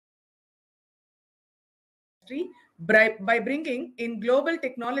industry by bringing in global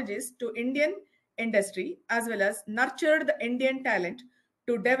technologies to Indian industry, as well as nurtured the Indian talent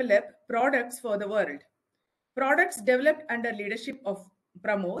to develop products for the world. Products developed under leadership of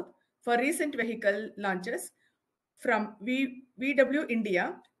Pramod for recent vehicle launches from VW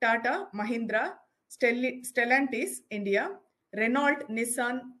India, Tata, Mahindra, Stellantis India, Renault,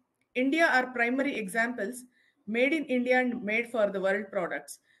 Nissan India are primary examples made in India and made for the world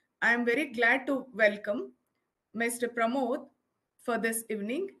products. I am very glad to welcome Mr. Pramod for this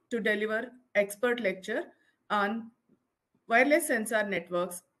evening to deliver expert lecture on wireless sensor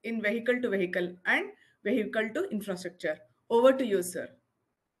networks in vehicle to vehicle and vehicle to infrastructure. Over to you, sir.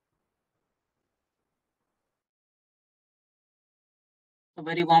 A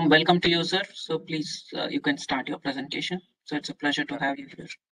very warm welcome to you, sir. So please, you can start your presentation. So it's a pleasure to have you here.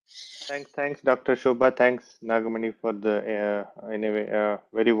 Thanks, Dr. Shobha. Thanks, Nagamani, for the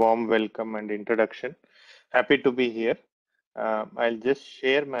very warm welcome and introduction. Happy to be here. I'll just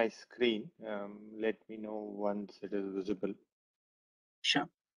share my screen. Let me know once it is visible. Sure.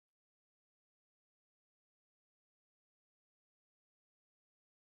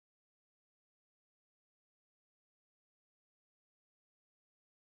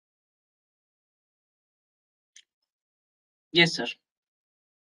 Yes, sir.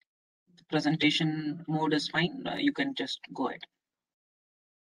 The presentation mode is fine. You can just go ahead.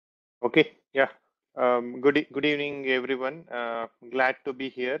 Okay. Yeah. Good evening, everyone. Glad to be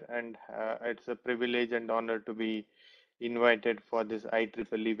here, and it's a privilege and honor to be invited for this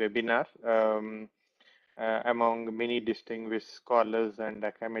IEEE webinar. Among many distinguished scholars and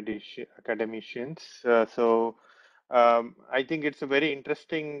academicians. I think it's a very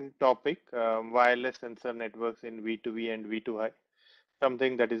interesting topic, wireless sensor networks in V2V and V2I,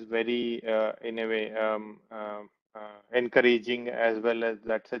 something that is very, in a way, encouraging, as well as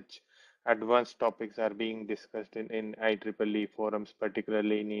that such advanced topics are being discussed in IEEE forums,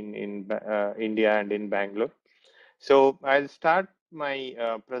 particularly in India and in Bangalore. So I'll start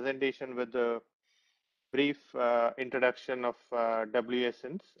my presentation with the brief introduction of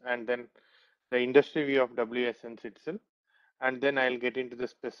WSNs, and then the industry view of WSNs itself, and then I'll get into the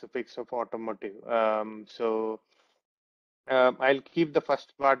specifics of automotive. I'll keep the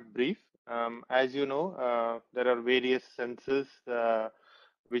first part brief. As you know, there are various sensors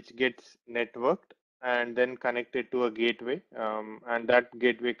which gets networked and then connected to a gateway, and that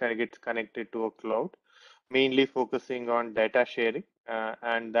gateway gets connected to a cloud, mainly focusing on data sharing,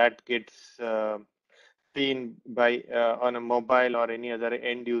 and that gets seen by on a mobile or any other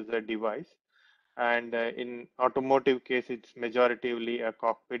end user device. And in automotive case, it's majoritively a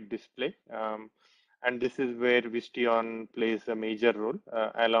cockpit display. And this is where Visteon plays a major role,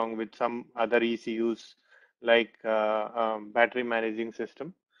 along with some other ECUs like battery managing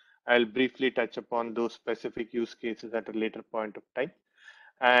system. I'll briefly touch upon those specific use cases at a later point of time.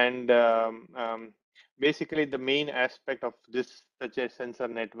 And basically, the main aspect of this such a sensor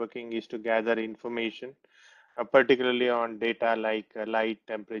networking is to gather information, particularly on data like light,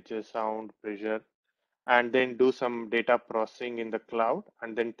 temperature, sound, pressure, and then do some data processing in the cloud,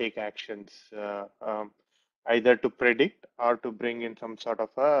 and then take actions, either to predict or to bring in some sort of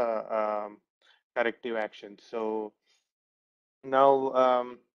a corrective action. So now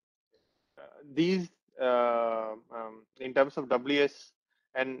these in terms of WS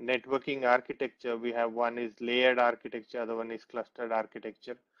and networking architecture, we have one is layered architecture, other one is clustered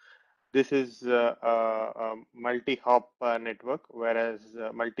architecture. This is a multi-hop network, whereas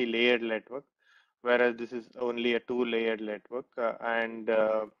multi-layered network, whereas this is only a two-layered network.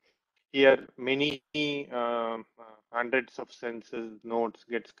 Here many hundreds of sensors nodes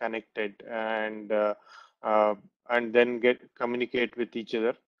gets connected and then communicate with each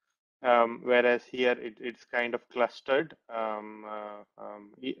other. Whereas here it's kind of clustered. The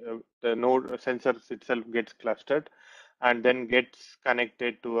node sensors itself gets clustered and then gets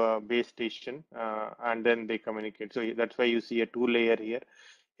connected to a base station, and then they communicate. So that's why you see a two-layer here.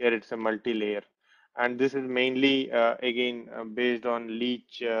 Here it's a multi-layer. And this is mainly, again, based on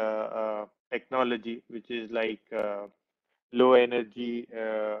leech technology, which is like low energy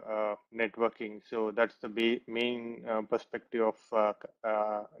networking. So that's the main perspective of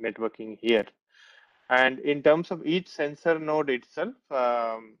networking here. And in terms of each sensor node itself,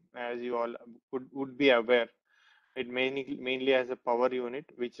 as you all would be aware, it mainly has a power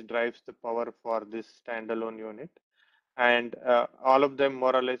unit, which drives the power for this standalone unit. And all of them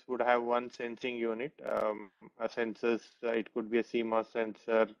more or less would have one sensing unit, a sensors. It could be a CMOS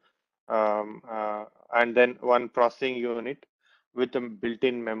sensor, and then one processing unit with a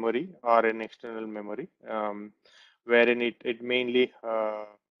built-in memory or an external memory, wherein it mainly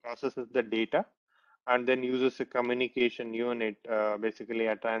processes the data and then uses a communication unit, basically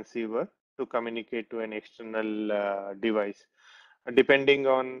a transceiver, to communicate to an external device. Depending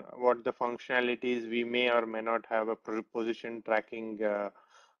on what the functionalities, we may or may not have a position tracking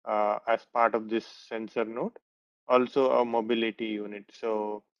as part of this sensor node, also a mobility unit.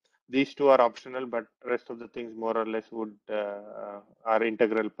 So these two are optional, but rest of the things more or less would are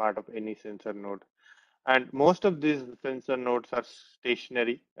integral part of any sensor node. And most of these sensor nodes are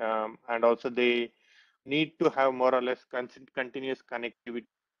stationary, and also they need to have more or less continuous connectivity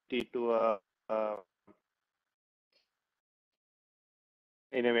to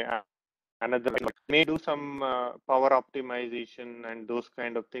in a way another. May do some power optimization and those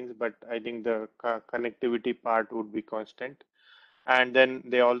kind of things, but I think the connectivity part would be constant. And then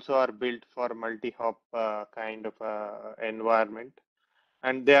they also are built for multi-hop kind of environment,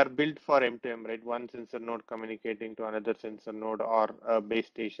 and they are built for M2M, right? One sensor node communicating to another sensor node, or a base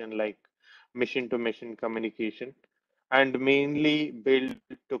station, like machine to machine communication, and mainly built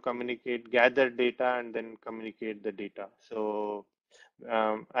to communicate, gather data, and then communicate the data. So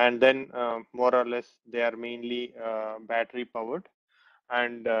and then more or less they are mainly battery powered,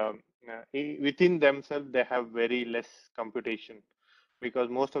 and within themselves they have very less computation, because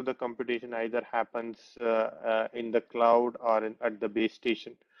most of the computation either happens in the cloud or at the base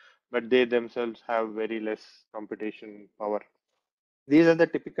station, but they themselves have very less computation power. These are the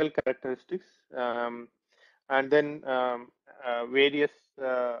typical characteristics. And then various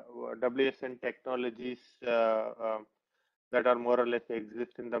WSN technologies that are more or less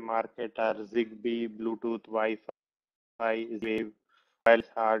exist in the market are Zigbee, Bluetooth, Wi-Fi, Z-Wave, wireless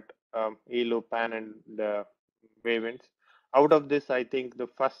HART, ELO-PAN, and WSNs. Out of this, I think the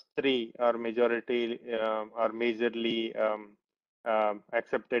first three are majorly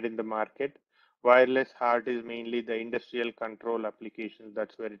accepted in the market. Wireless HART is mainly the industrial control applications.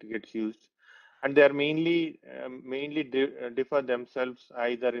 That's where it gets used, and they are mainly differ themselves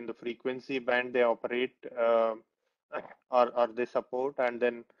either in the frequency band they operate, or they support, and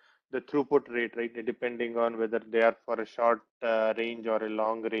then the throughput rate, right, depending on whether they are for a short range or a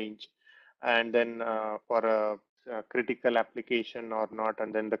long range, and then for a critical application or not,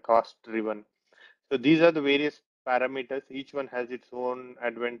 and then the cost driven. So these are the various parameters. Each one has its own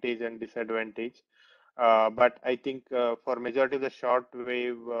advantage and disadvantage. But I think for majority of the short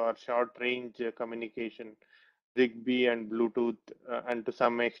wave or short range communication, Zigbee and Bluetooth, and to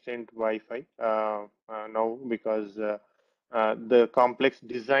some extent Wi-Fi now, because the complex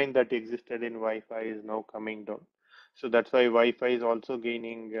design that existed in Wi-Fi is now coming down. So that's why Wi-Fi is also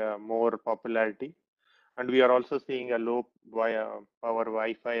gaining more popularity. And we are also seeing a low power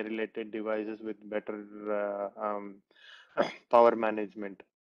Wi-Fi related devices with better power management.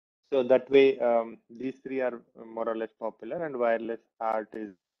 So that way, these three are more or less popular, and wireless HART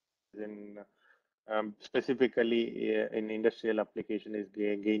is in specifically in industrial application is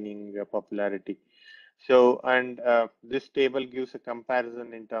gaining popularity. So, and this table gives a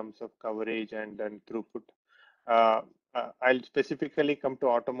comparison in terms of coverage and throughput. Uh, I'll specifically come to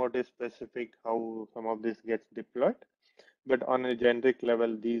automotive specific how some of this gets deployed, but on a generic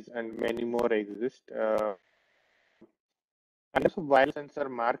level, these and many more exist. And also wireless sensor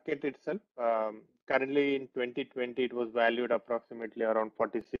market itself, currently in 2020, it was valued approximately around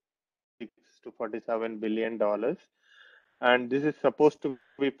 46 to 47 billion dollars, and this is supposed to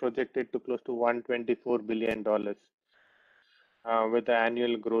be projected to close to 124 billion dollars, with the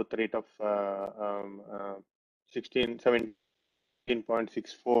annual growth rate of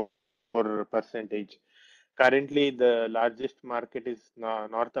 17.64 percentage. Currently, the largest market is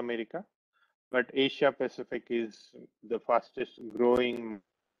North America, but Asia Pacific is the fastest growing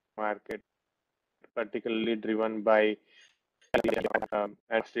market, particularly driven by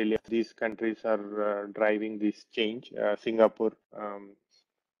Australia. These countries are driving this change. Singapore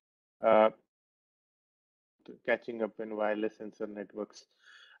uh, catching up in wireless sensor networks.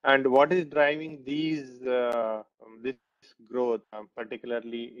 And what is driving this growth,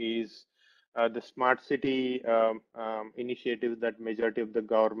 particularly, is the smart city initiatives that majority of the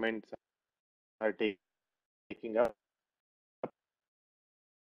governments are taking up.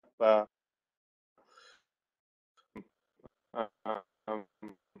 Uh, um,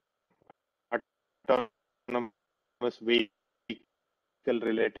 Autonomous vehicle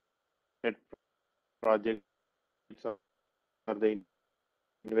related projects or the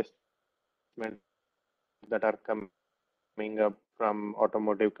investments that are coming up from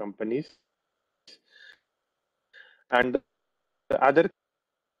automotive companies. And the other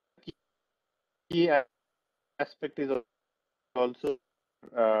key aspect is also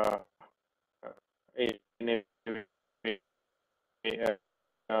uh, in a way,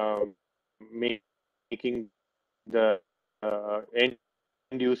 uh, making the end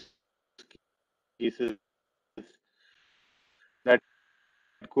use cases that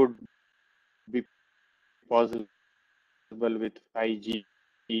could be possible with 5G.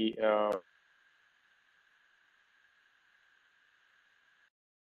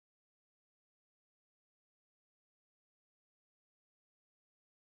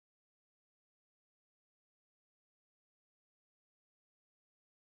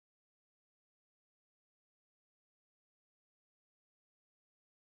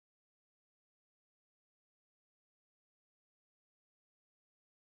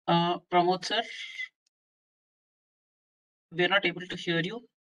 Pramod sir, we are not able to hear you.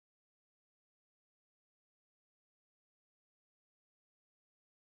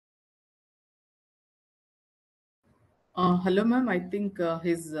 Hello, ma'am. I think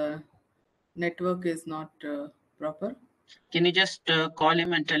his network is not proper. Can you just call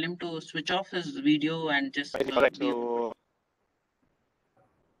him and tell him to switch off his video and just Right. be... So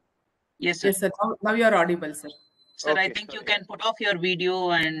Yes, sir. Yes, sir. Now you are audible, sir. Sir, I okay, think you sorry. can put off your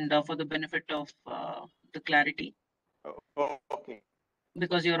video and for the benefit of the clarity, Okay.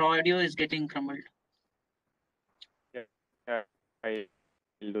 because your audio is getting crumbled. Yeah, yeah, I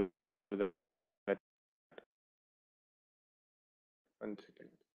will do that. 1 second.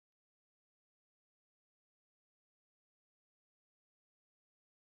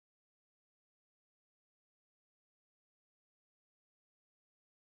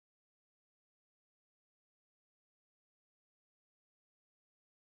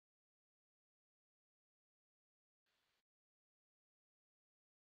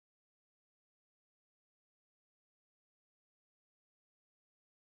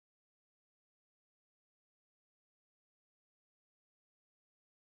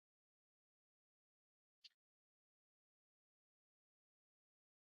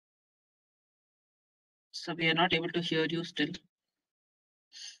 So we are not able to hear you still.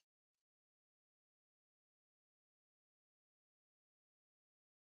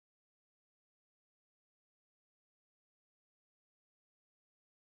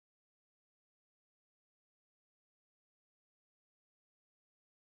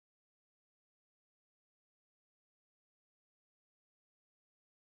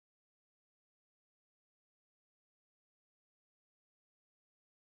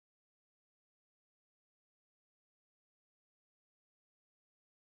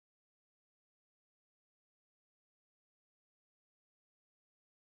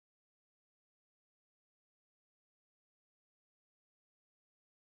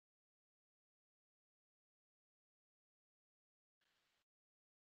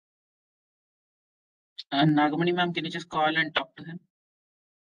 And Nagamani ma'am, can you just call and talk to him?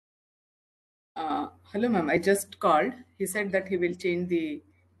 Hello, ma'am. I just called. He said that he will change the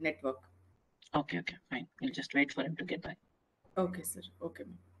network. Okay, okay, fine. We'll just wait for him to get back. Okay, sir. Okay,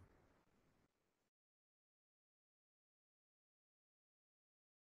 ma'am.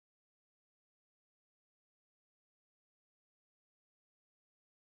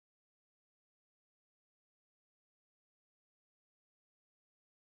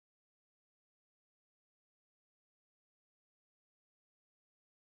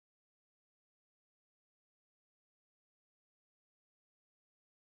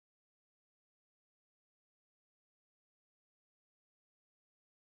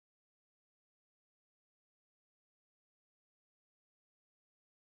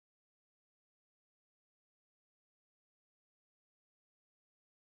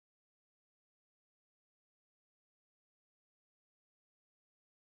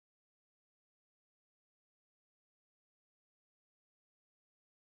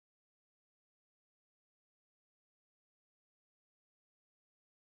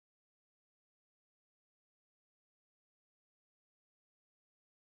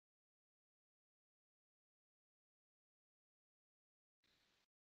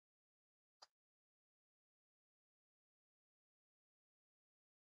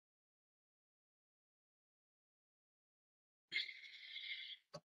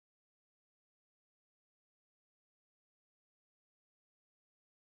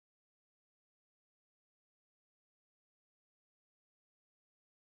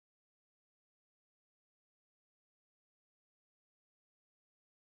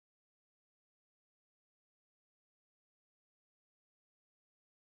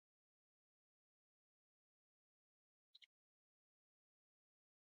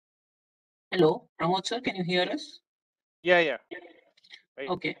 Hello, Pramod sir, can you hear us? Yeah, yeah.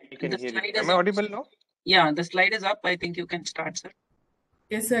 Okay. I can The hear you. slide is Am I up. audible now? Yeah, the slide is up. I think you can start, sir.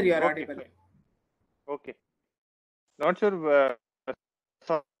 Yes, sir. You are Okay, audible. fine. Okay. Not sure.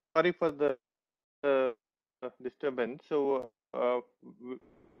 Sorry for the disturbance. So,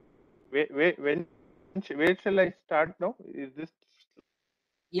 where shall I start now? Is this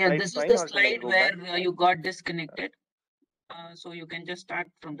Yeah, slide this is fine, the or shall I slide go where back? you got disconnected. So you can just start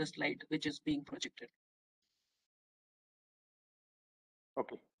from the slide which is being projected.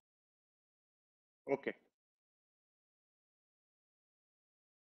 Okay. Okay.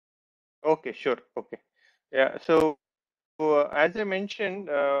 Okay. Sure. Okay. Yeah. So, as I mentioned,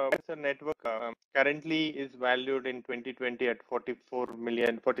 it's a network currently is valued in 2020 at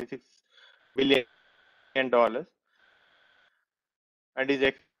 46 billion dollars, and is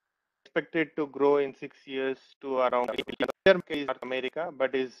expected to grow in 6 years to around is North America,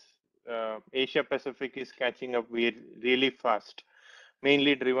 but is Asia Pacific is catching up really fast,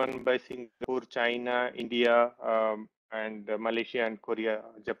 mainly driven by Singapore, China, India, and Malaysia and Korea,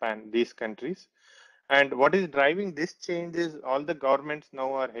 Japan, these countries. And what is driving this change is all the governments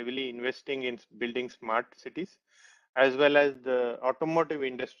now are heavily investing in building smart cities, as well as the automotive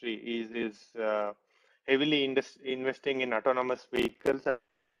industry is heavily investing in autonomous vehicles,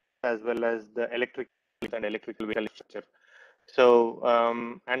 as well as the electrical vehicle infrastructure. So,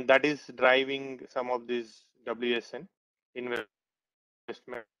 and that is driving some of these WSN investments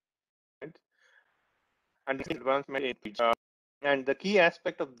and advancement in 5G. And the key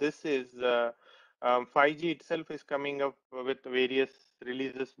aspect of this is 5G itself is coming up with various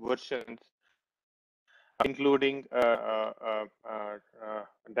releases versions, including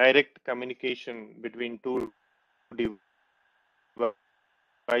direct communication between two devices,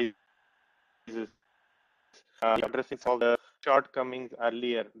 addressing some of the shortcomings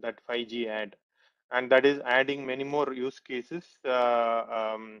earlier that 5G had, and that is adding many more use cases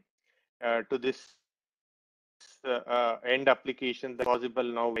to this end application that possible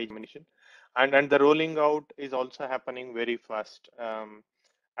now by combination. And the rolling out is also happening very fast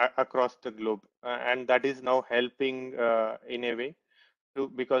across the globe, and that is now helping in a way to,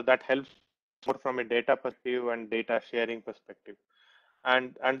 because that helps more from a data perspective and data sharing perspective.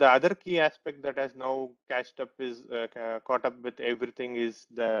 And the other key aspect that has now caught up with everything is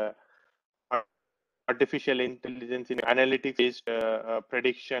the artificial intelligence in analytics based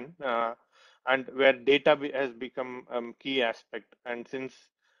prediction, and where data has become key aspect. And since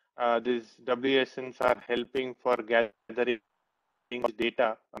these WSNs are helping for gathering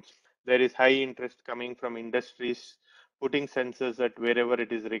data, there is high interest coming from industries putting sensors at wherever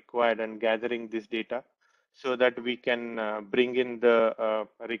it is required and gathering this data, so that we can bring in the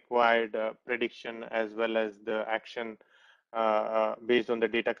required prediction as well as the action based on the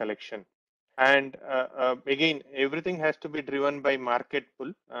data collection. And again, everything has to be driven by market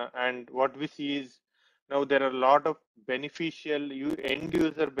pull. And what we see is now there are a lot of end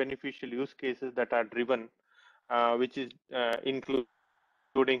user beneficial use cases that are driven, which is including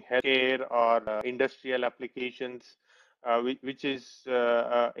healthcare or industrial applications, which is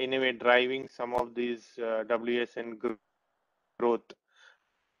in a way driving some of these WSN growth.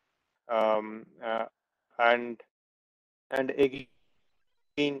 Um, uh, and again,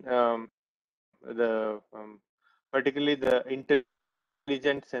 the particularly the intelligent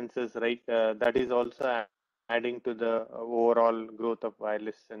sensors, right? That is also adding to the overall growth of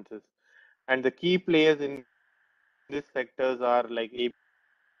wireless sensors. And the key players in these sectors are like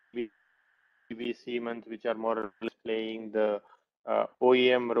ABB, Siemens, which are more or less playing the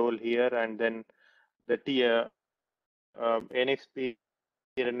OEM role here, and then the NXP,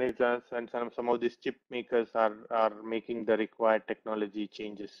 Renesas, and some of these chip makers are making the required technology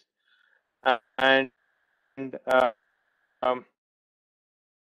changes. And um,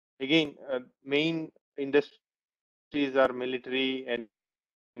 again, main industries are military,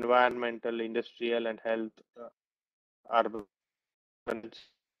 environmental, industrial, and health, urban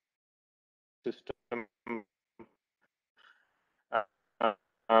system.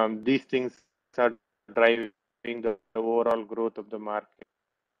 Uh, these things are driving the overall growth of the market.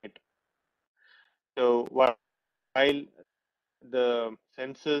 So while the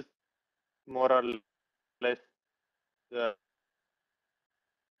census more or less uh,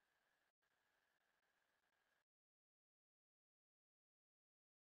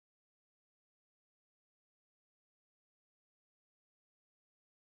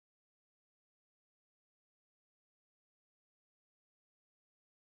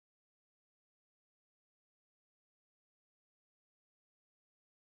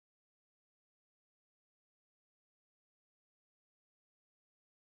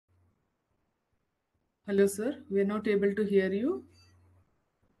 Hello, sir. We are not able to hear you.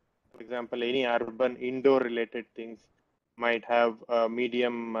 for example, any urban indoor related things might have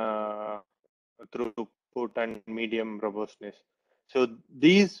medium throughput and medium robustness. So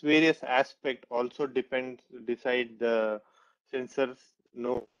these various aspects also decide the sensors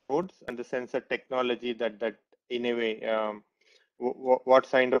nodes and the sensor technology that in a way what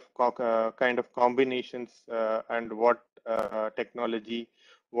kind of combinations and what technology,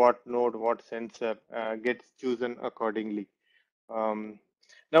 what node, what sensor gets chosen accordingly.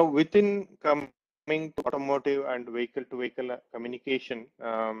 Now, within coming to automotive and vehicle-to-vehicle communication,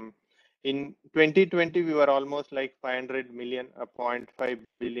 in 2020 we were almost like 500 million, a $0.5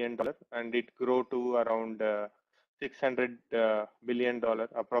 billion, and it grew to around $600 billion,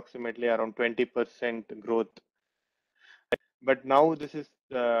 approximately around 20% growth. But now this is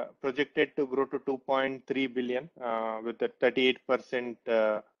projected to grow to 2.3 billion with a 38%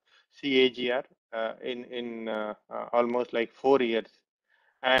 CAGR in almost like 4 years.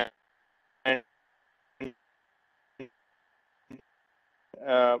 And the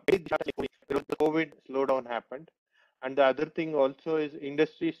COVID slowdown happened. And the other thing also is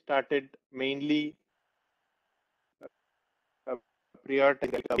industry started mainly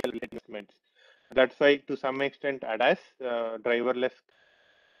prioritizing investments. That's why to some extent ADAS, driverless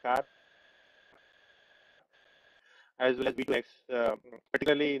car, as well as V2X,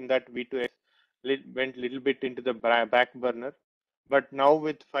 particularly in that V2X went little bit into the back burner. But now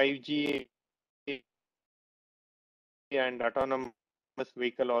with 5G and autonomous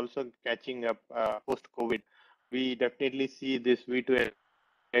vehicle also catching up post COVID, we definitely see this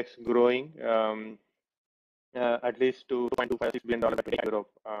V2X growing at least to $2.256 billion by Europe.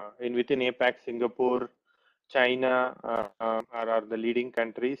 In within APAC, Singapore, China are the leading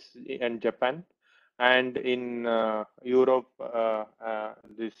countries, and Japan. And in Europe,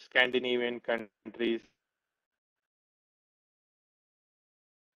 the Scandinavian countries.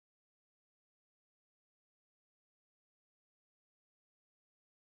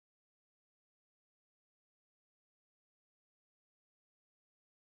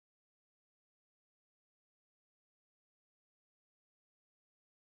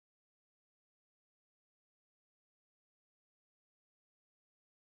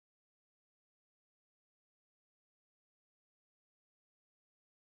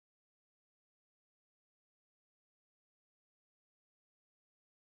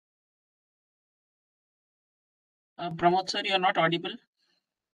 Pramod sir, you're not audible.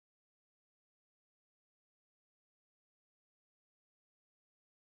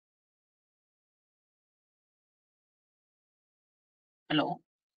 Hello.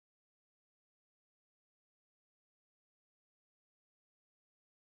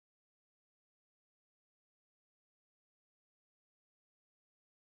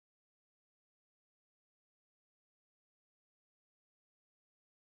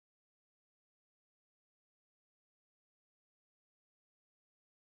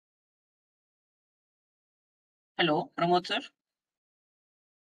 Hello, Pramod sir.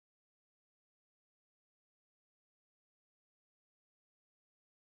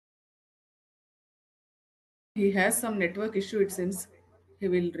 He has some network issue, it seems. He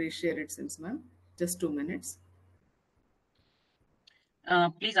will reshare it, seems, ma'am. Just 2 minutes.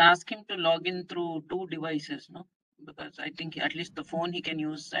 Please ask him to log in through two devices, no? Because I think at least the phone he can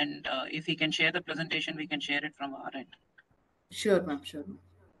use, and if he can share the presentation, we can share it from our end. Sure, ma'am. Sure, ma'am.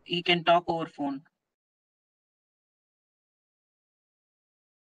 He can talk over phone.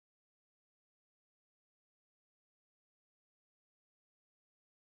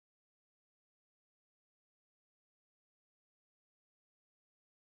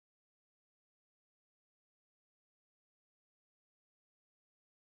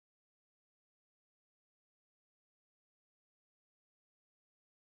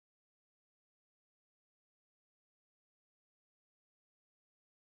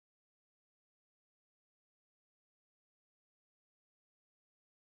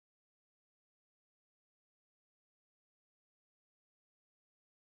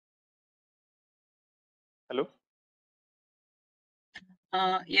 Hello?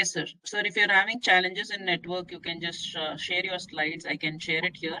 Yes, sir. Sir, if you're having challenges in network, you can just share your slides. I can share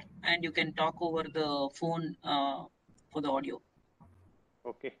it here, and you can talk over the phone for the audio.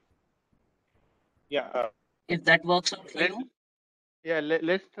 Okay. Yeah. If that works out for Let, you. yeah,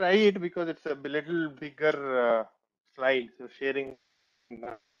 let's try it because it's a little bigger slide. So sharing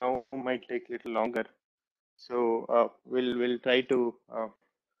now might take a little longer. So we'll try to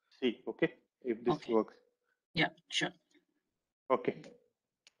see, okay, if this Okay. works. Yeah, sure. Okay.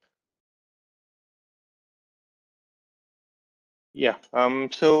 Yeah.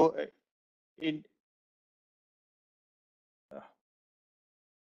 So it.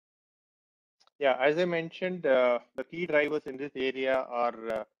 Yeah, as I mentioned, the key drivers in this area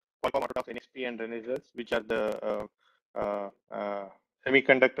are Qualcomm, Autotalks, NXP, and Renesas, which are the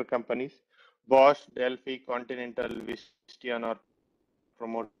semiconductor companies. Bosch, Delphi, Continental, Visteon are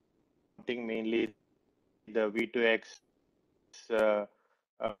promoting mainly the V2X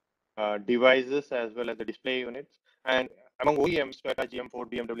devices as well as the display units. And among OEMs, Toyota, GM, Ford,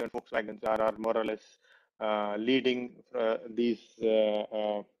 BMW, and Volkswagen are more or less leading these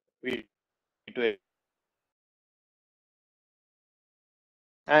V2X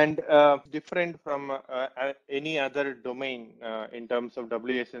and different from any other domain in terms of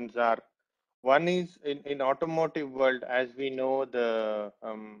WSNs are one is in automotive world, as we know, the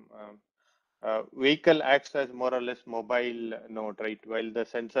vehicle acts as more or less mobile node, right? While the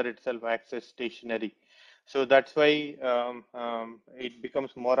sensor itself acts as stationary. So that's why it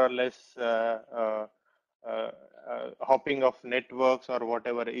becomes more or less hopping of networks or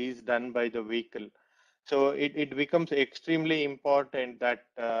whatever is done by the vehicle. So it becomes extremely important that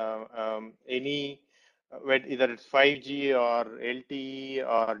any either it's 5G or LTE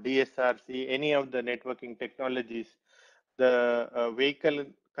or DSRC, any of the networking technologies, the vehicle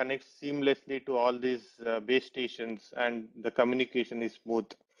connects seamlessly to all these base stations and the communication is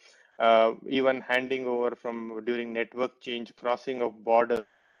smooth. Even handing over from during network change, crossing of borders,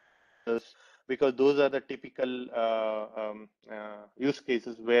 because those are the typical use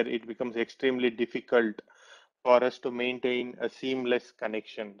cases where it becomes extremely difficult for us to maintain a seamless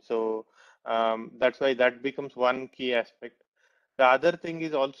connection. So that's why that becomes one key aspect. The other thing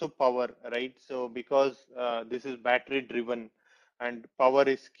is also power, right? So because this is battery driven and power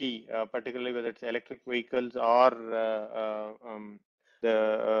is key, particularly whether it's electric vehicles or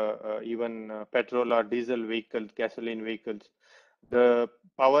the even petrol or diesel vehicles, gasoline vehicles, the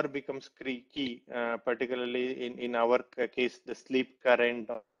power becomes key, particularly in our case, the sleep current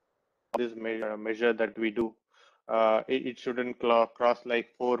this measure that we do. It shouldn't cross like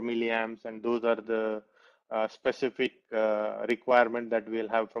 4 milliamps, and those are the specific requirement that we'll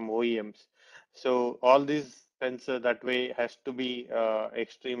have from OEMs. So all these sensor that way has to be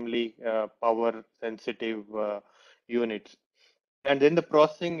extremely power sensitive units. And then the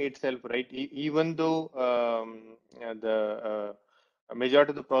processing itself, right? Even though the majority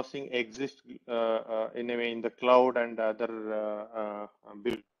of the processing exists in a way in the cloud and other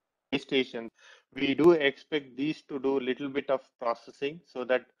base stations, we do expect these to do a little bit of processing so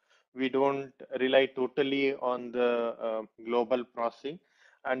that we don't rely totally on the global processing,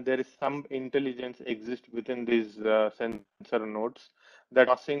 and there is some intelligence exist within these sensor nodes. That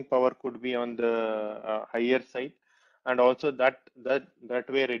processing power could be on the higher side, and also that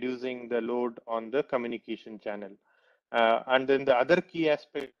way reducing the load on the communication channel. And then the other key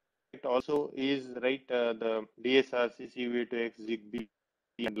aspect also is right the DSRC, CV2X, ZigBee,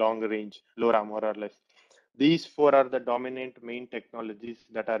 and long range LoRa, more or less. These four are the dominant main technologies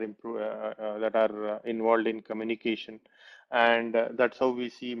that are involved in communication, and that's how we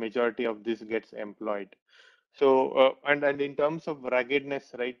see majority of this gets employed. So, and in terms of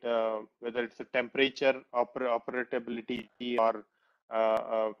ruggedness, right, whether it's a temperature, operability, or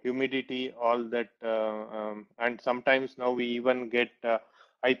humidity, all that, and sometimes now we even get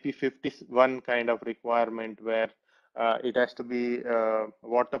IP51 kind of requirement where it has to be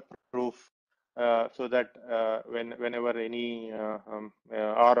waterproof, so that whenever any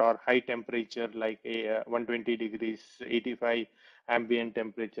or high temperature like a 120 degrees, 85 ambient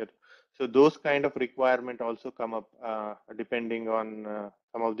temperature, so those kind of requirement also come up depending on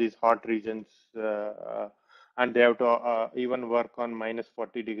some of these hot regions, and they have to even work on minus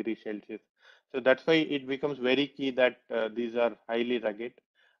 40 degrees Celsius. So that's why it becomes very key that these are highly rugged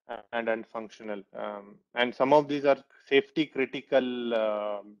and functional. And some of these are safety critical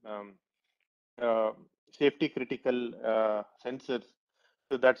uh, safety critical sensors.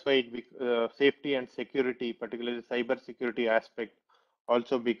 So that's why safety and security, particularly the cyber security aspect,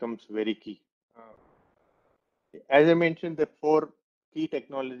 also becomes very key. As I mentioned, the four key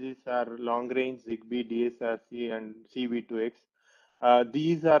technologies are long range, ZigBee, DSRC, and CV2X.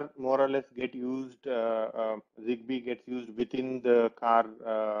 These are more or less get used. ZigBee gets used within the car.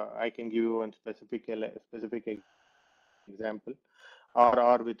 I can give you one specific example,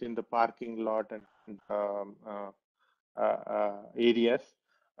 or within the parking lot and areas.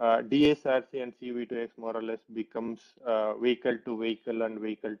 DSRC and CV2X more or less becomes vehicle to vehicle and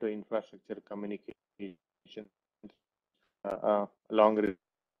vehicle to infrastructure communication long range.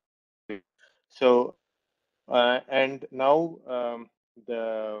 So and now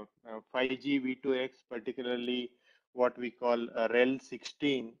the 5G V2X, particularly what we call REL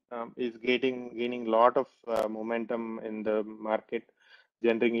 16, is gaining a lot of momentum in the market,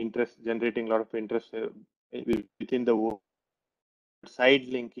 generating a lot of interest within the world. Side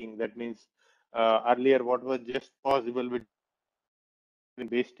linking, that means Earlier, what was just possible between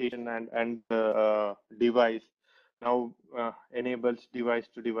base station and device now enables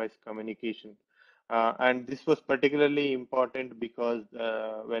device-to-device communication. And this was particularly important because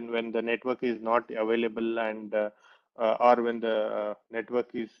when the network is not available and or when the network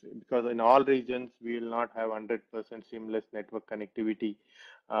is, because in all regions we will not have 100% seamless network connectivity.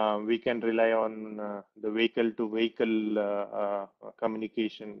 We can rely on the vehicle-to-vehicle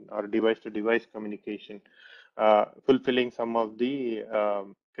communication or device-to-device communication, fulfilling some of the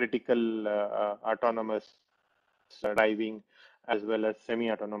critical autonomous driving as well as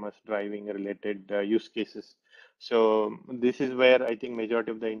semi-autonomous driving related use cases. So this is where I think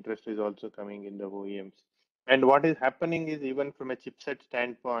majority of the interest is also coming in the OEMs. And what is happening is, even from a chipset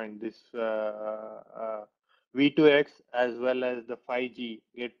standpoint, this V2X as well as the 5G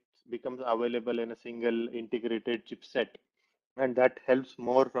becomes available in a single integrated chipset, and that helps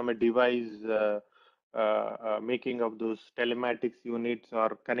more from a device making of those telematics units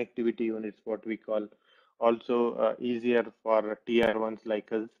or connectivity units, what we call, also easier for tier ones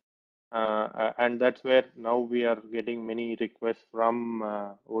like us. And that's where now we are getting many requests from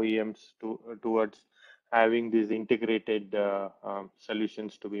OEMs towards having these integrated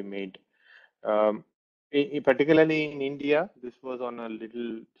solutions to be made. Um, Particularly in India, this was on a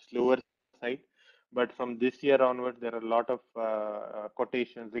little slower side, but from this year onwards, there are a lot of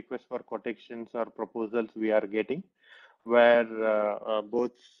quotations, requests for quotations or proposals we are getting, where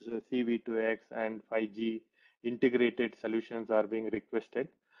both CV2X and 5G integrated solutions are being requested.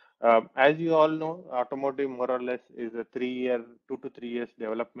 As you all know, automotive more or less is a 3 year, 2 to 3 years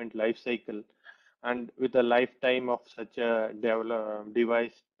development life cycle, and with a lifetime of such a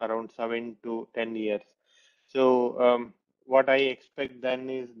device around 7 to 10 years. So what I expect then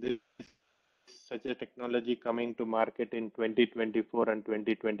is this such a technology coming to market in 2024 and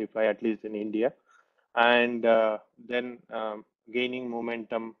 2025, at least in India, and then gaining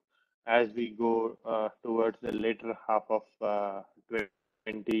momentum as we go towards the later half of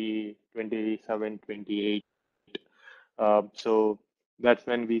 2027, 28. So that's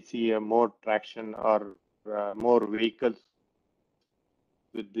when we see more traction or more vehicles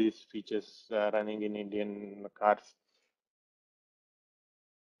with these features running in Indian cars.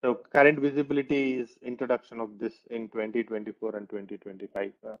 So current visibility is introduction of this in 2024 and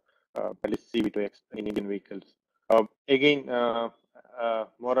 2025, at least CV2X in Indian vehicles. Again,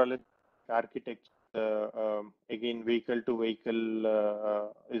 more or less architecture, again, vehicle to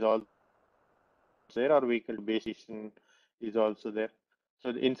vehicle is also there, or vehicle to base station is also there. So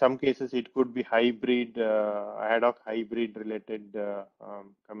in some cases, it could be hybrid, ad hoc hybrid related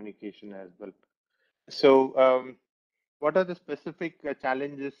communication as well. So what are the specific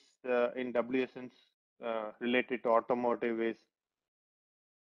challenges in WSNs related to automotive is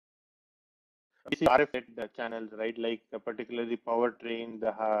we see RF channels, right? Like particularly powertrain,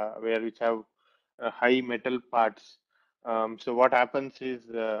 where which have high metal parts. So what happens is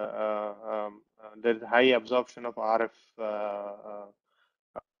there's high absorption of RF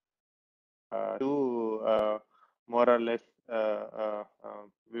to more or less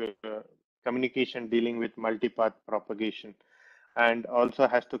communication dealing with multipath propagation, and also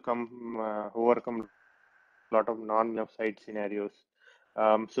has to overcome a lot of non-line of sight scenarios.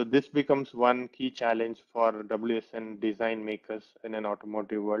 So this becomes one key challenge for WSN design makers in an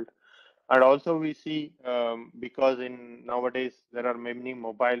automotive world. And also we see, because in nowadays there are many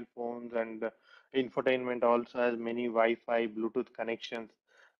mobile phones, and infotainment also has many Wi-Fi, Bluetooth connections.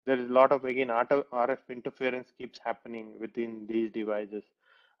 There is a lot of, again, RF interference keeps happening within these devices.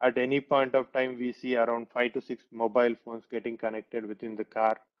 At any point of time, we see around 5 to 6 mobile phones getting connected within the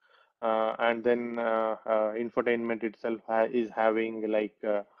car. And then infotainment itself is having like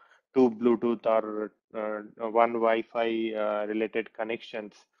two Bluetooth or one Wi-Fi related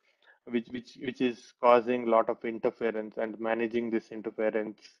connections, which is causing a lot of interference, and managing this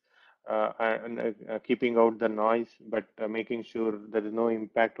interference and keeping out the noise, but making sure there is no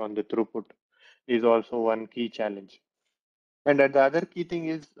impact on the throughput is also one key challenge. And the other key thing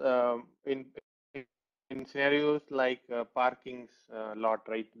is in scenarios like parkings lot,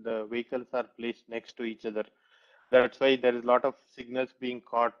 right? The vehicles are placed next to each other. That's why there is a lot of signals being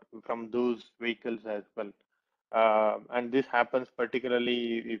caught from those vehicles as well. And this happens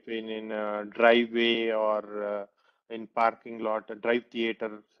particularly if in a driveway or in parking lot, a drive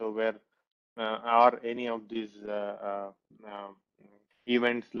theater, so where or any of these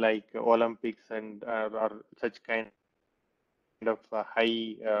events like Olympics and or such kind of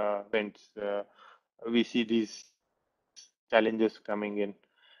high events, we see these challenges coming in.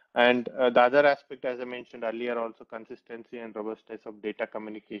 And the other aspect, as I mentioned earlier, also consistency and robustness of data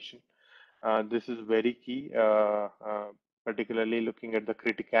communication. This is very key, particularly looking at the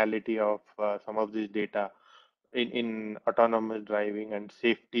criticality of some of this data in autonomous driving and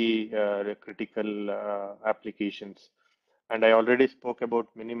safety critical applications. And I already spoke about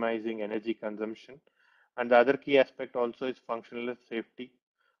minimizing energy consumption. And the other key aspect also is functional safety.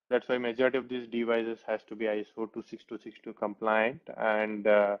 That's why majority of these devices has to be ISO 26262 compliant, and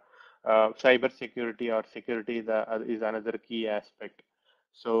cyber security or security is another key aspect.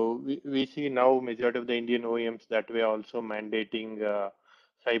 So we see now majority of the Indian OEMs that way also mandating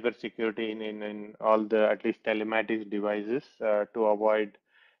cyber security in all the at least telematics devices to avoid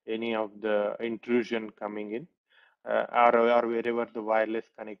any of the intrusion coming in or wherever the wireless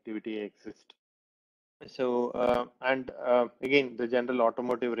connectivity exists. So, and again, the general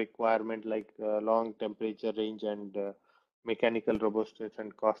automotive requirement like long temperature range and mechanical robustness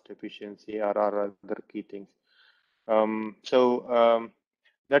and cost efficiency are other key things. So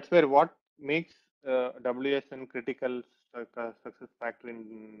that's where what makes WSN critical success factor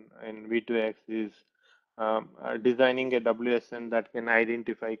in V2X is designing a WSN that can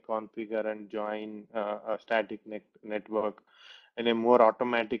identify, configure, and join a static network in a more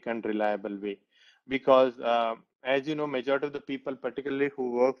automatic and reliable way. Because as you know, majority of the people, particularly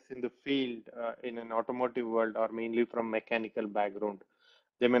who works in the field in an automotive world, are mainly from mechanical background.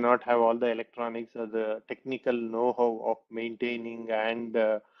 They may not have all the electronics or the technical know-how of maintaining and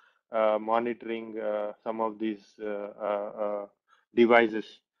monitoring some of these devices.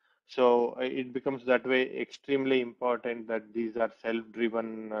 So it becomes that way extremely important that these are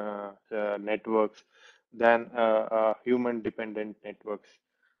self-driven networks than human-dependent networks,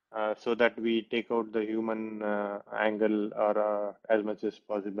 so that we take out the human angle or as much as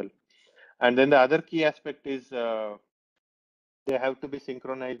possible. And then the other key aspect is they have to be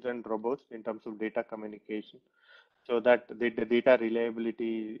synchronized and robust in terms of data communication, so that the data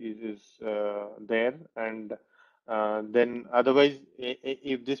reliability is there. And then otherwise,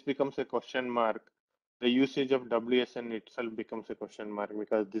 if this becomes a question mark, the usage of WSN itself becomes a question mark,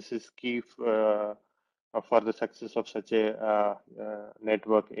 because this is key for the success of such a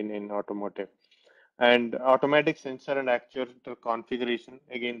network in automotive. And automatic sensor and actuator configuration,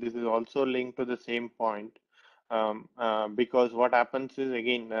 again, this is also linked to the same point, because what happens is,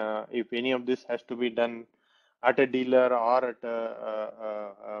 again, if any of this has to be done at a dealer or at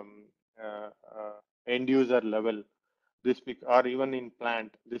end user level, or even in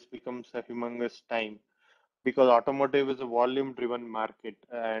plant, this becomes a humongous time, because automotive is a volume driven market.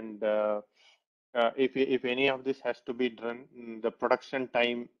 And if any of this has to be done, the production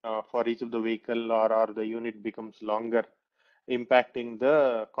time for each of the vehicle or the unit becomes longer, impacting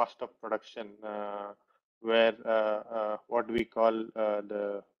the cost of production, where what we call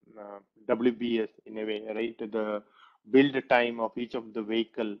the WBS in a way, right? The build time of each of the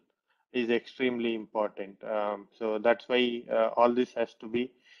vehicle is extremely important. So that's why all this has to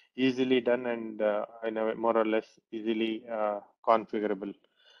be easily done and in a more or less easily configurable.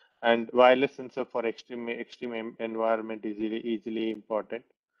 And wireless sensor for extreme environment is easily important,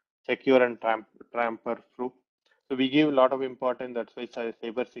 secure and tamper proof. So we give a lot of importance. That's why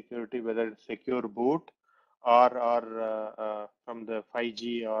cyber security, whether it's secure boot or from the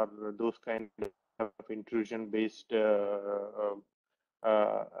 5G or those kind of intrusion based, and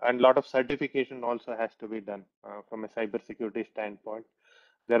a lot of certification also has to be done from a cyber security standpoint.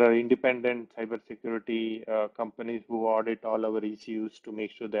 There are independent cybersecurity companies who audit all our ECUs to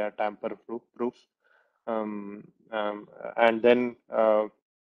make sure they are tamper-proof. Um, and then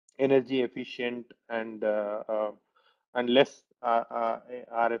energy efficient and less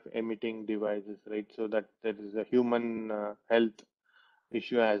RF emitting devices, right? So that there is a human health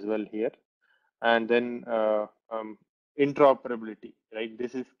issue as well here. And then interoperability, right?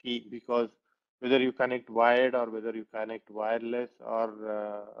 This is key, because whether you connect wired or whether you connect wireless or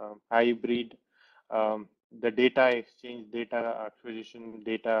hybrid, the data exchange, data acquisition,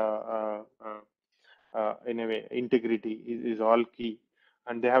 data in a way integrity is all key,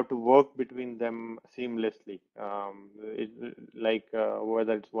 and they have to work between them seamlessly. Like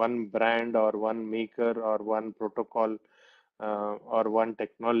whether it's one brand or one maker or one protocol or one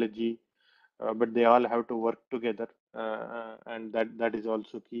technology, but they all have to work together, and that is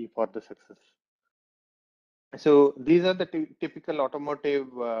also key for the success. So these are the typical automotive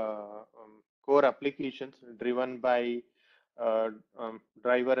core applications driven by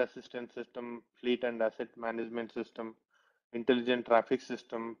driver assistance system, fleet and asset management system, intelligent traffic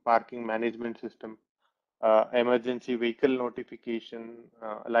system, parking management system, emergency vehicle notification,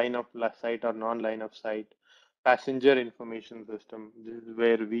 line of sight or non-line of sight, passenger information system. This is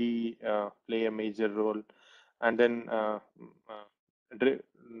where we play a major role. And then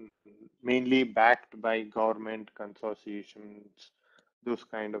mainly backed by government consortiums, those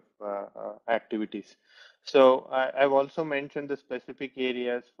kind of activities. So I've also mentioned the specific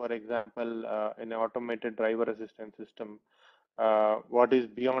areas, for example, in an automated driver assistance system, what is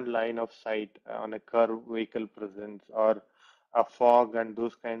beyond line of sight on a curved vehicle presence, or a fog and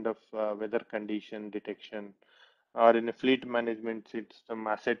those kind of weather condition detection, or in a fleet management system,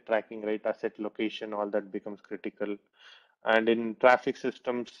 asset tracking, right, asset location, all that becomes critical. And in traffic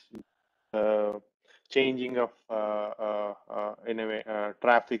systems, uh, changing of in a way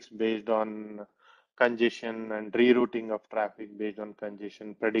traffics based on congestion, and rerouting of traffic based on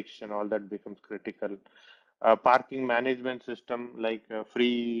congestion prediction, all that becomes critical. Parking management system, like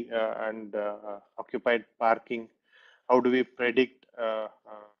free and occupied parking, how do we predict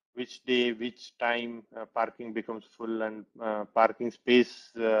which day, which time parking becomes full, and parking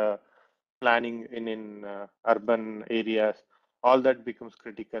space planning in urban areas, all that becomes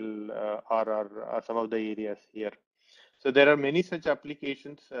critical, or some of the areas here. So there are many such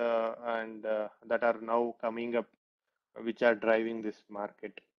applications and that are now coming up, which are driving this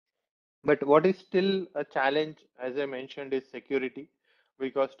market. But what is still a challenge, as I mentioned, is security,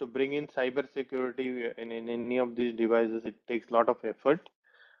 because to bring in cyber security in any of these devices, it takes a lot of effort,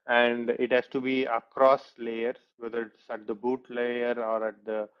 and it has to be across layers, whether it's at the boot layer or at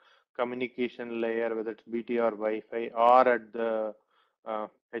the communication layer, whether it's BT or Wi-Fi, or at the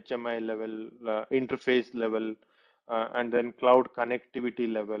HMI level, interface level, and then cloud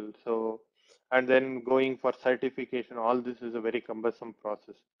connectivity level. So, and then going for certification, all this is a very cumbersome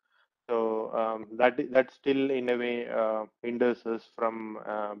process. So that still in a way hinders us from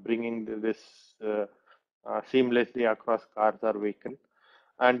bringing this seamlessly across cars or vehicle.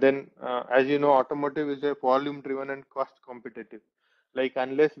 And then, as you know, automotive is a volume driven and cost competitive. Like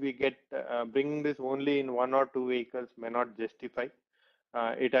unless we get bringing this only in one or two vehicles may not justify.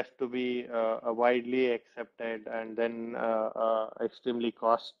 It has to be widely accepted, and then extremely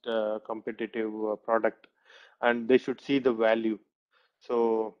cost competitive product, and they should see the value.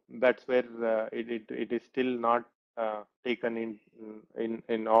 So that's where it is still not taken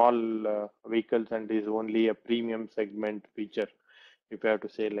in all vehicles, and is only a premium segment feature, if you have to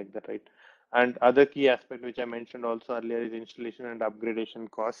say like that, right? And other key aspect which I mentioned also earlier is installation and upgradation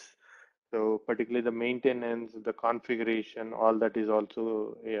costs. So particularly the maintenance, the configuration, all that is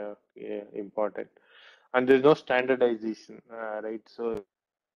also important. And there's no standardization, right? So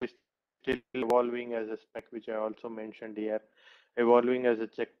it's still evolving as a spec, which I also mentioned here, evolving as a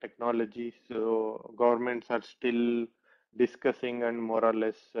check technology. So governments are still discussing and more or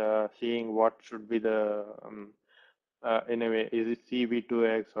less seeing what should be the in a way, is it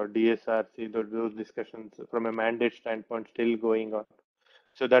CV2X or DSRC? Those discussions from a mandate standpoint still going on.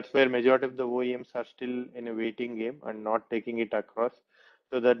 So that's where majority of the OEMs are still in a waiting game and not taking it across,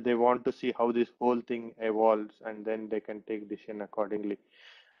 so that they want to see how this whole thing evolves, and then they can take decision accordingly.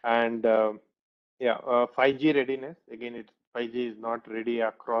 And yeah, 5G readiness, again, 5G is not ready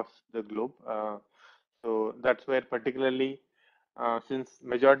across the globe. So that's where particularly since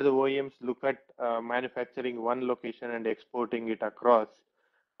majority of the OEMs look at manufacturing one location and exporting it across.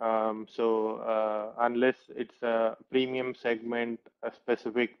 So unless it's a premium segment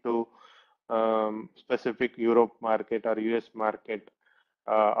specific to specific Europe market or US market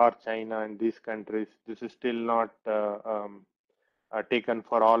or China and these countries, this is still not taken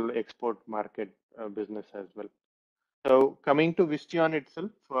for all export market business as well. So coming to Visteon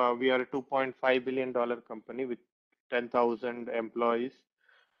itself, we are a $2.5 billion company with 10,000 employees,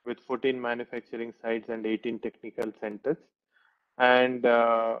 with 14 manufacturing sites and 18 technical centers. And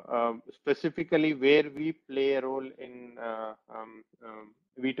specifically where we play a role in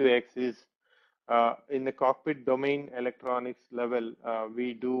V2X is in the cockpit domain electronics level.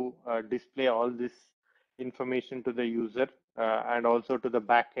 We do display all this information to the user and also to the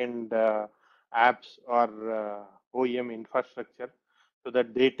backend apps or OEM infrastructure, so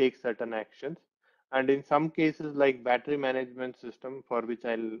that they take certain actions. And in some cases, like battery management system, for which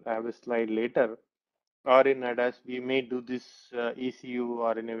I'll have a slide later, or in ADAS, we may do this ECU,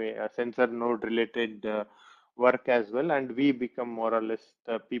 or in a way a sensor node related work as well, and we become more or less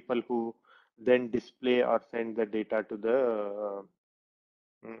the people who then display or send the data to the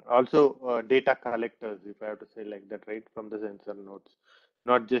also data collectors, if I have to say like that, right, from the sensor nodes,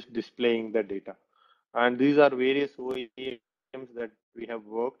 not just displaying the data. And these are various OEMs that we have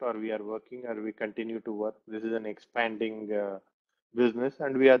worked, or we are working, or we continue to work. This is an expanding business,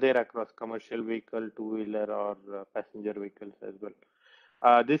 and we are there across commercial vehicle, two-wheeler, or passenger vehicles as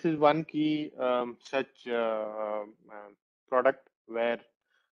well. This is one key such product where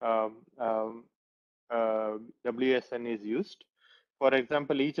um, um, WSN is used. for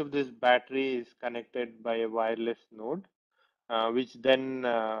example, each of this battery is connected by a wireless node, which then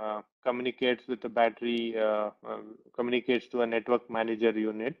communicates with the battery, communicates to a network manager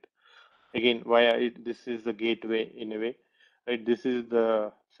unit. Again, via it, this is the gateway in a way, right? This is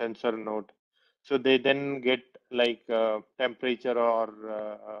the sensor node. So they then get like temperature or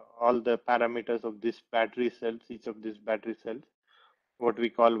all the parameters of this battery cells, each of these battery cells, what we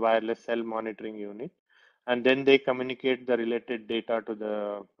call wireless cell monitoring unit. And then they communicate the related data to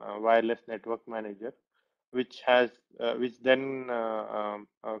the wireless network manager, which has which then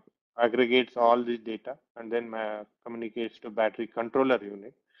aggregates all this data and then communicates to battery controller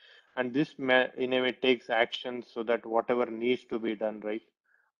unit. And this in a way takes action so that whatever needs to be done, right,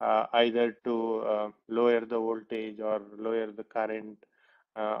 either to lower the voltage or lower the current,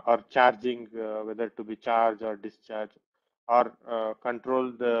 or charging, whether to be charged or discharged, or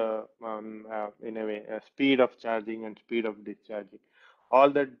control the in a way speed of charging and speed of discharging. All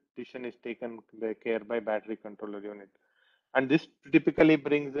that decision is taken care by battery controller unit. And this typically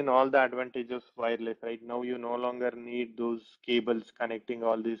brings in all the advantages of wireless. Right now, you no longer need those cables connecting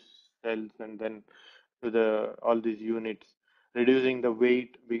all these cells and then to the all these units, reducing the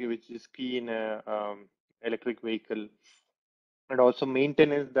weight, which is key in a electric vehicle, and also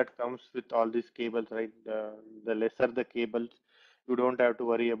maintenance that comes with all these cables. Right, the lesser the cables, you don't have to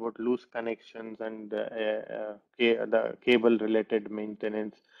worry about loose connections and the cable related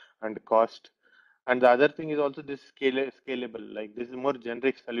maintenance and cost. And the other thing is also this scalable. Like this is more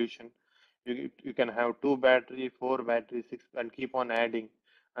generic solution. You can have 2 battery, 4 battery, 6, and keep on adding,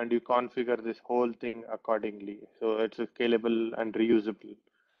 and you configure this whole thing accordingly. So it's a scalable and reusable.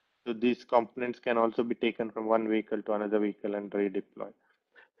 So these components can also be taken from one vehicle to another vehicle and redeployed.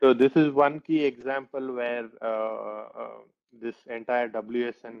 So this is one key example where this entire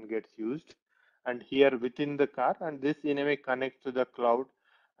WSN gets used, and here within the car, and this in a way connects to the cloud,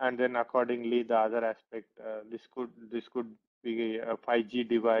 and then accordingly the other aspect, this could be a 5G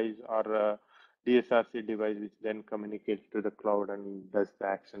device or a DSRC device, which then communicates to the cloud and does the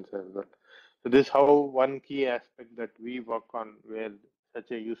actions as well. So this is how one key aspect that we work on, where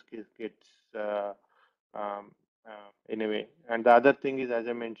such a use case gets um, in a way. And the other thing is, as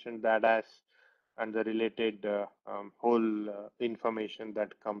I mentioned, the ADAS and the related whole information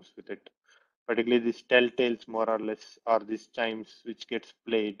that comes with it, particularly these telltales, more or less, or these chimes which gets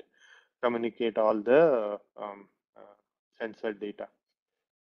played, communicate all the sensor data.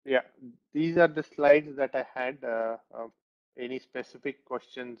 Yeah, these are the slides that I had. Any specific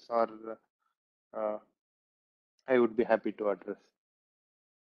questions, or uh, I would be happy to address.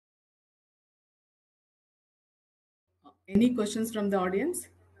 Any questions from the audience?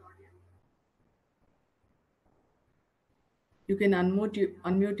 You can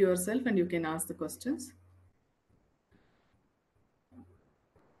unmute yourself and you can ask the questions.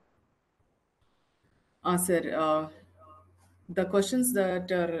 Sir, the questions that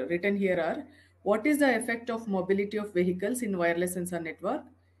are written here are: what is the effect of mobility of vehicles in wireless sensor network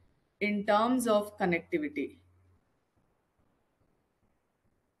in terms of connectivity?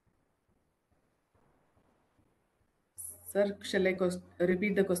 Sir, shall I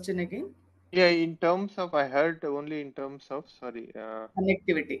repeat the question again? Yeah, in terms of, I heard only in terms of, sorry.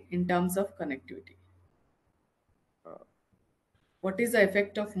 Connectivity, in terms of connectivity. What is the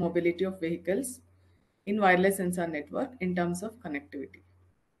effect of mobility of vehicles in wireless sensor network in terms of connectivity?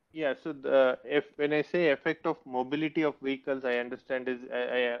 Yeah, so the if when I say effect of mobility of vehicles, I understand is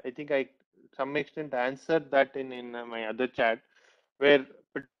I think I some extent answered that in my other chat, where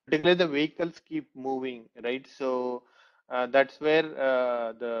particularly the vehicles keep moving, right? So that's where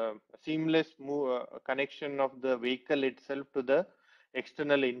the seamless connection of the vehicle itself to the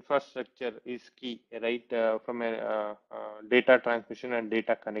external infrastructure is key, right? From a data transmission and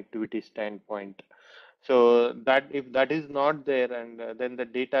data connectivity standpoint. So that if that is not there, and then the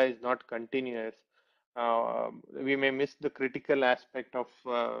data is not continuous, we may miss the critical aspect of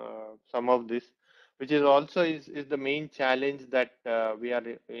some of this, which is also is the main challenge that we are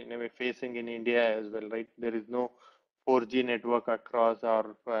in a way facing in India as well, right? There is no 4G network across,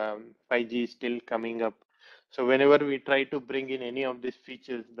 or 5G is still coming up. So whenever we try to bring in any of these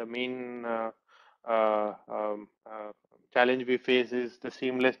features, the main uh, um, uh, challenge we face is the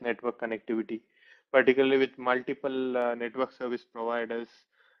seamless network connectivity, particularly with multiple network service providers.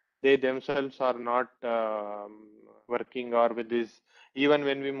 They themselves are not working, or with this, even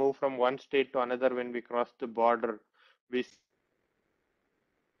when we move from one state to another, when we cross the border, we see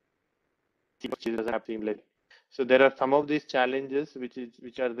doesn't have seamless. So there are some of these challenges,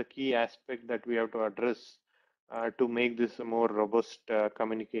 which are the key aspect that we have to address to make this a more robust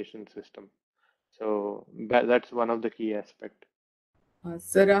communication system. So that's one of the key aspect.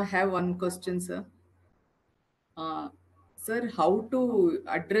 Sir, I have one question, sir. Sir, how to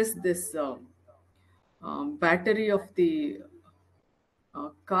address this battery of the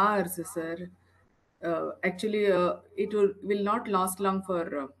cars, sir? Actually, will not last long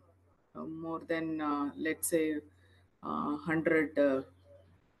for more than, let's say, 100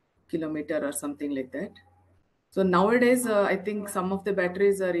 kilometer or something like that. So nowadays, I think some of the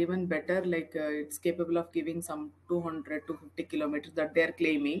batteries are even better, like it's capable of giving some 200 to 50 kilometers that they are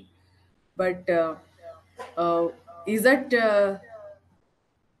claiming. But uh, is that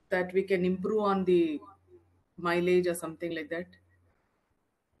we can improve on the mileage or something like that?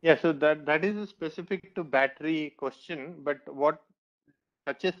 Yeah, so that is specific to battery question, but what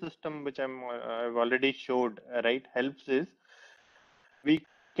such a system which I've already showed, right, helps is we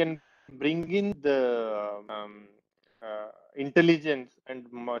can bring in the intelligence and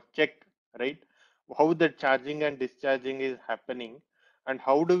check, right, how the charging and discharging is happening, and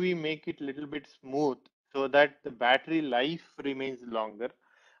how do we make it little bit smooth so that the battery life remains longer,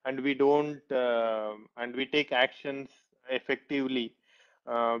 and we don't and we take actions effectively,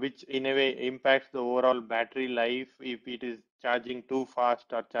 which in a way impacts the overall battery life if it is charging too fast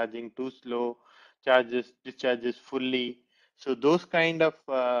or charging too slow, charges discharges fully. So those kind of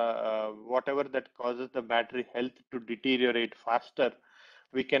whatever that causes the battery health to deteriorate faster,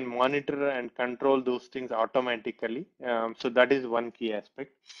 we can monitor and control those things automatically. So that is one key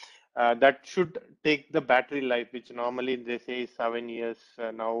aspect. That should take the battery life, which normally they say is 7 years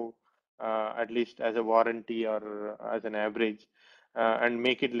now, at least as a warranty or as an average, and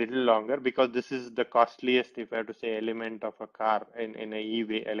make it little longer, because this is the costliest, if I have to say, element of a car in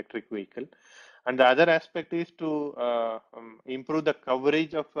a electric vehicle. And the other aspect is to improve the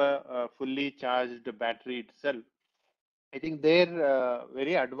coverage of a fully charged battery itself. I think they're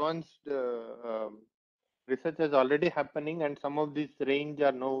very advanced research is already happening, and some of these range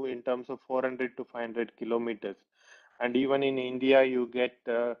are now in terms of 400 to 500 kilometers. And even in India, you get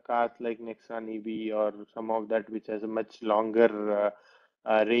cars like Nexon EV or some of that, which has a much longer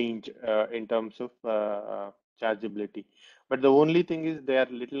range in terms of chargeability. But the only thing is they are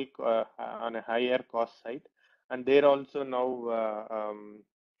little on a higher cost side, and they're also now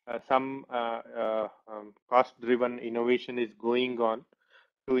some cost-driven innovation is going on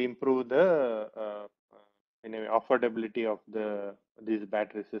to improve the affordability of these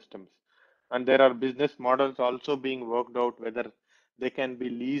battery systems. And there are business models also being worked out whether they can be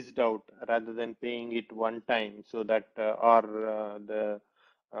leased out rather than paying it one time, so that or the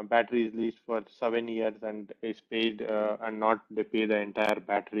battery is leased for 7 years and is paid and not they pay the entire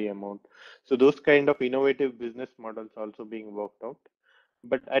battery amount. So those kind of innovative business models also being worked out.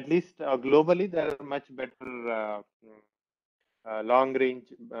 But at least globally, there are much better long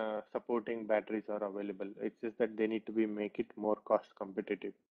range supporting batteries are available. It's just that they need to be make it more cost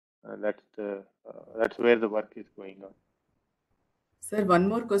competitive. That's where the work is going on. Sir, one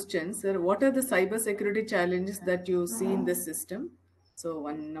more question. Sir, what are the cyber security challenges that you see in this system? So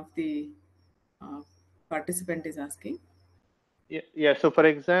one of the uh, participant is asking. Yeah, yeah. So, for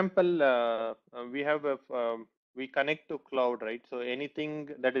example, we have we connect to cloud, right? So anything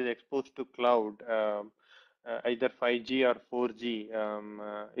that is exposed to cloud, either 5G or 4G,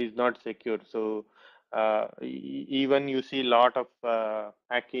 is not secure. So even you see a lot of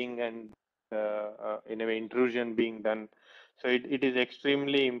hacking and in a way intrusion being done. So it is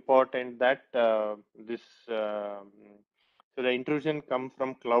extremely important that this so the intrusion come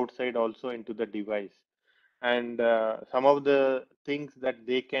from cloud side also into the device. And some of the things that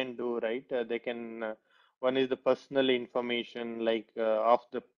they can do, right, they can one is the personal information, like of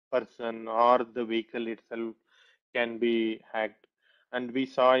the person or the vehicle itself can be hacked. And we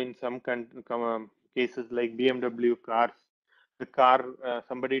saw in some cases like BMW cars, the car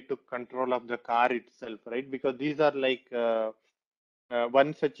somebody took control of the car itself, right, because these are like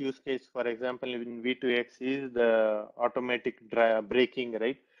one such use case, for example, in V2X is the automatic braking,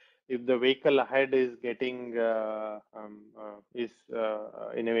 right? If the vehicle ahead is getting is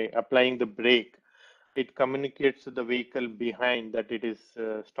in a way applying the brake, it communicates to the vehicle behind that it is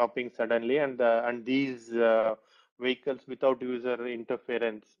stopping suddenly, and these vehicles without user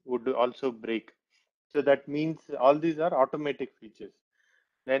interference would also brake. So that means all these are automatic features.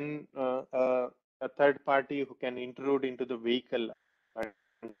 Then a third party who can intrude into the vehicle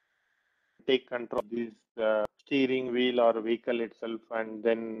and take control of this steering wheel or vehicle itself, and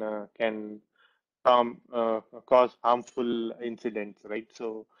then can cause harmful incidents, right?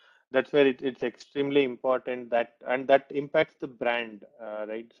 So that's where it's extremely important that, and that impacts the brand,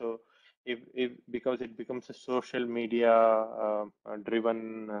 right? So if because it becomes a social media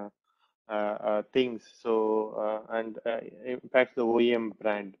driven things. So and impacts the OEM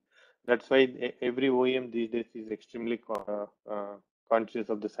brand. That's why every OEM these days is extremely conscious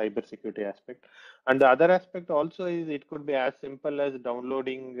of the cybersecurity aspect. And the other aspect also is it could be as simple as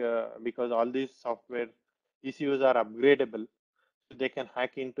downloading because all these software ECUs are upgradable. So they can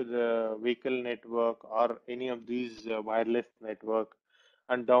hack into the vehicle network or any of these wireless network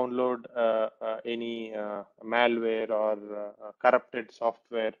and download any malware or corrupted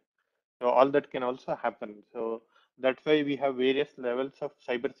software. So all that can also happen. So that's why we have various levels of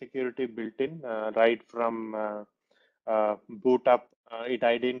cybersecurity built in, right from boot up. It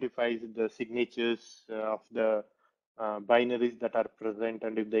identifies the signatures of the binaries that are present,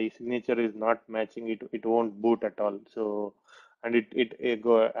 and if the signature is not matching, it won't boot at all. So, and it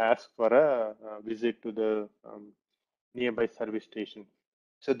go ask for a visit to the nearby service station.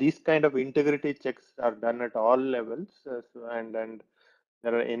 So these kind of integrity checks are done at all levels, and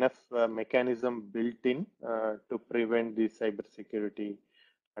there are enough mechanism built in to prevent these cybersecurity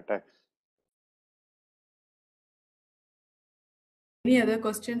attacks. Any other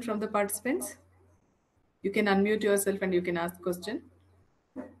question from the participants? You can unmute yourself and you can ask the question.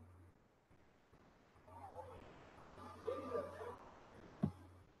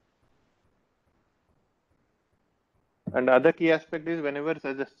 And other key aspect is whenever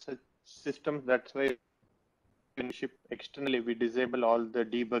such systems, that's why when we ship externally, we disable all the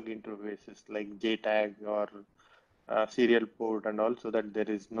debug interfaces like JTAG or serial port, and also that there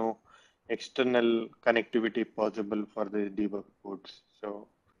is no external connectivity possible for the debug ports. So,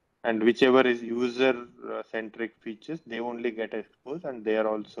 and whichever is user centric features, they only get exposed, and they are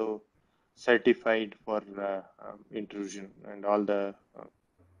also certified for intrusion, and all the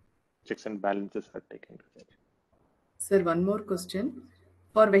checks and balances are taken care. Sir, one more question.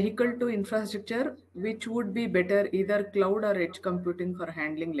 For vehicle to infrastructure, which would be better, either cloud or edge computing for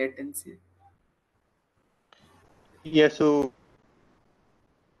handling latency? Yeah, so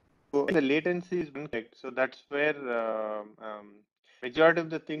the latency is one correct. So that's where majority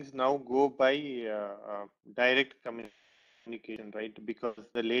of the things now go by direct communication, right? Because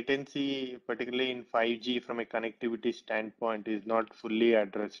the latency, particularly in 5G from a connectivity standpoint, is not fully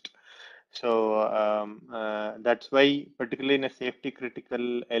addressed. So that's why, particularly in a safety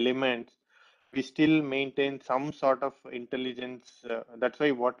critical elements, we still maintain some sort of intelligence. That's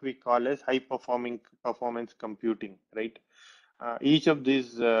why what we call as high performance computing, right? Each of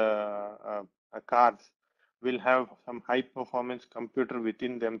these cars will have some high performance computer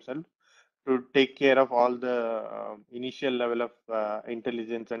within themselves to take care of all the initial level of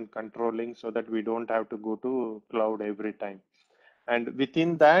intelligence and controlling, so that we don't have to go to cloud every time. And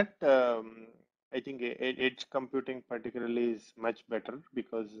within that, I think edge computing particularly is much better,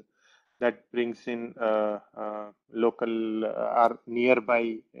 because that brings in local or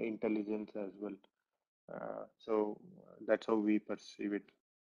nearby intelligence as well. So that's how we perceive it.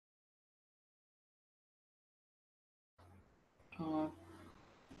 Uh,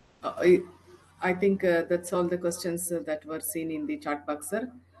 I think that's all the questions that were seen in the chat box,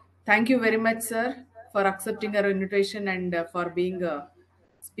 sir. Thank you very much, sir, for accepting our invitation and for being a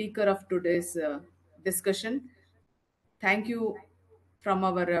speaker of today's discussion. Thank you from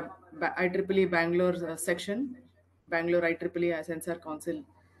our IEEE Bangalore section, Bangalore IEEE Sensor Council.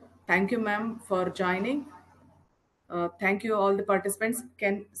 Thank you, ma'am, for joining. Thank you, all the participants.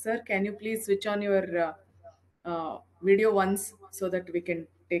 Can you please switch on your video once so that we can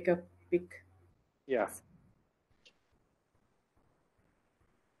take a pic? Yeah.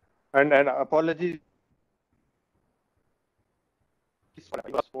 And apologies.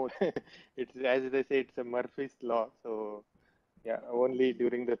 It's, as they say, it's a Murphy's law. So yeah, only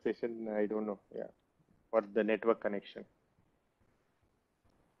during the session, I don't know. Yeah, for the network connection.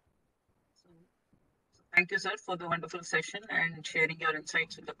 Thank you, sir, for the wonderful session and sharing your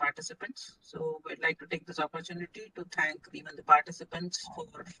insights with the participants. So we'd like to take this opportunity to thank even the participants for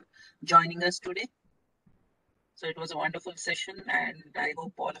joining us today. So it was a wonderful session, and I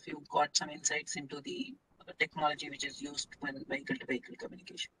hope all of you got some insights into the technology which is used when vehicle-to-vehicle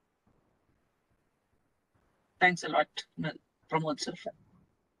communication. Thanks a lot, Pramod, sir.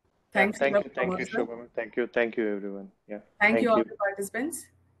 Thanks, Thank you, sir. Shubham. Thank you, everyone. Yeah, Thank you, all the participants.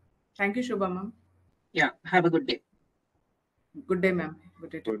 Thank you, Shubham, ma'am. Yeah, have a good day. Good day, ma'am.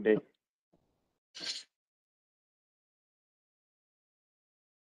 Good day.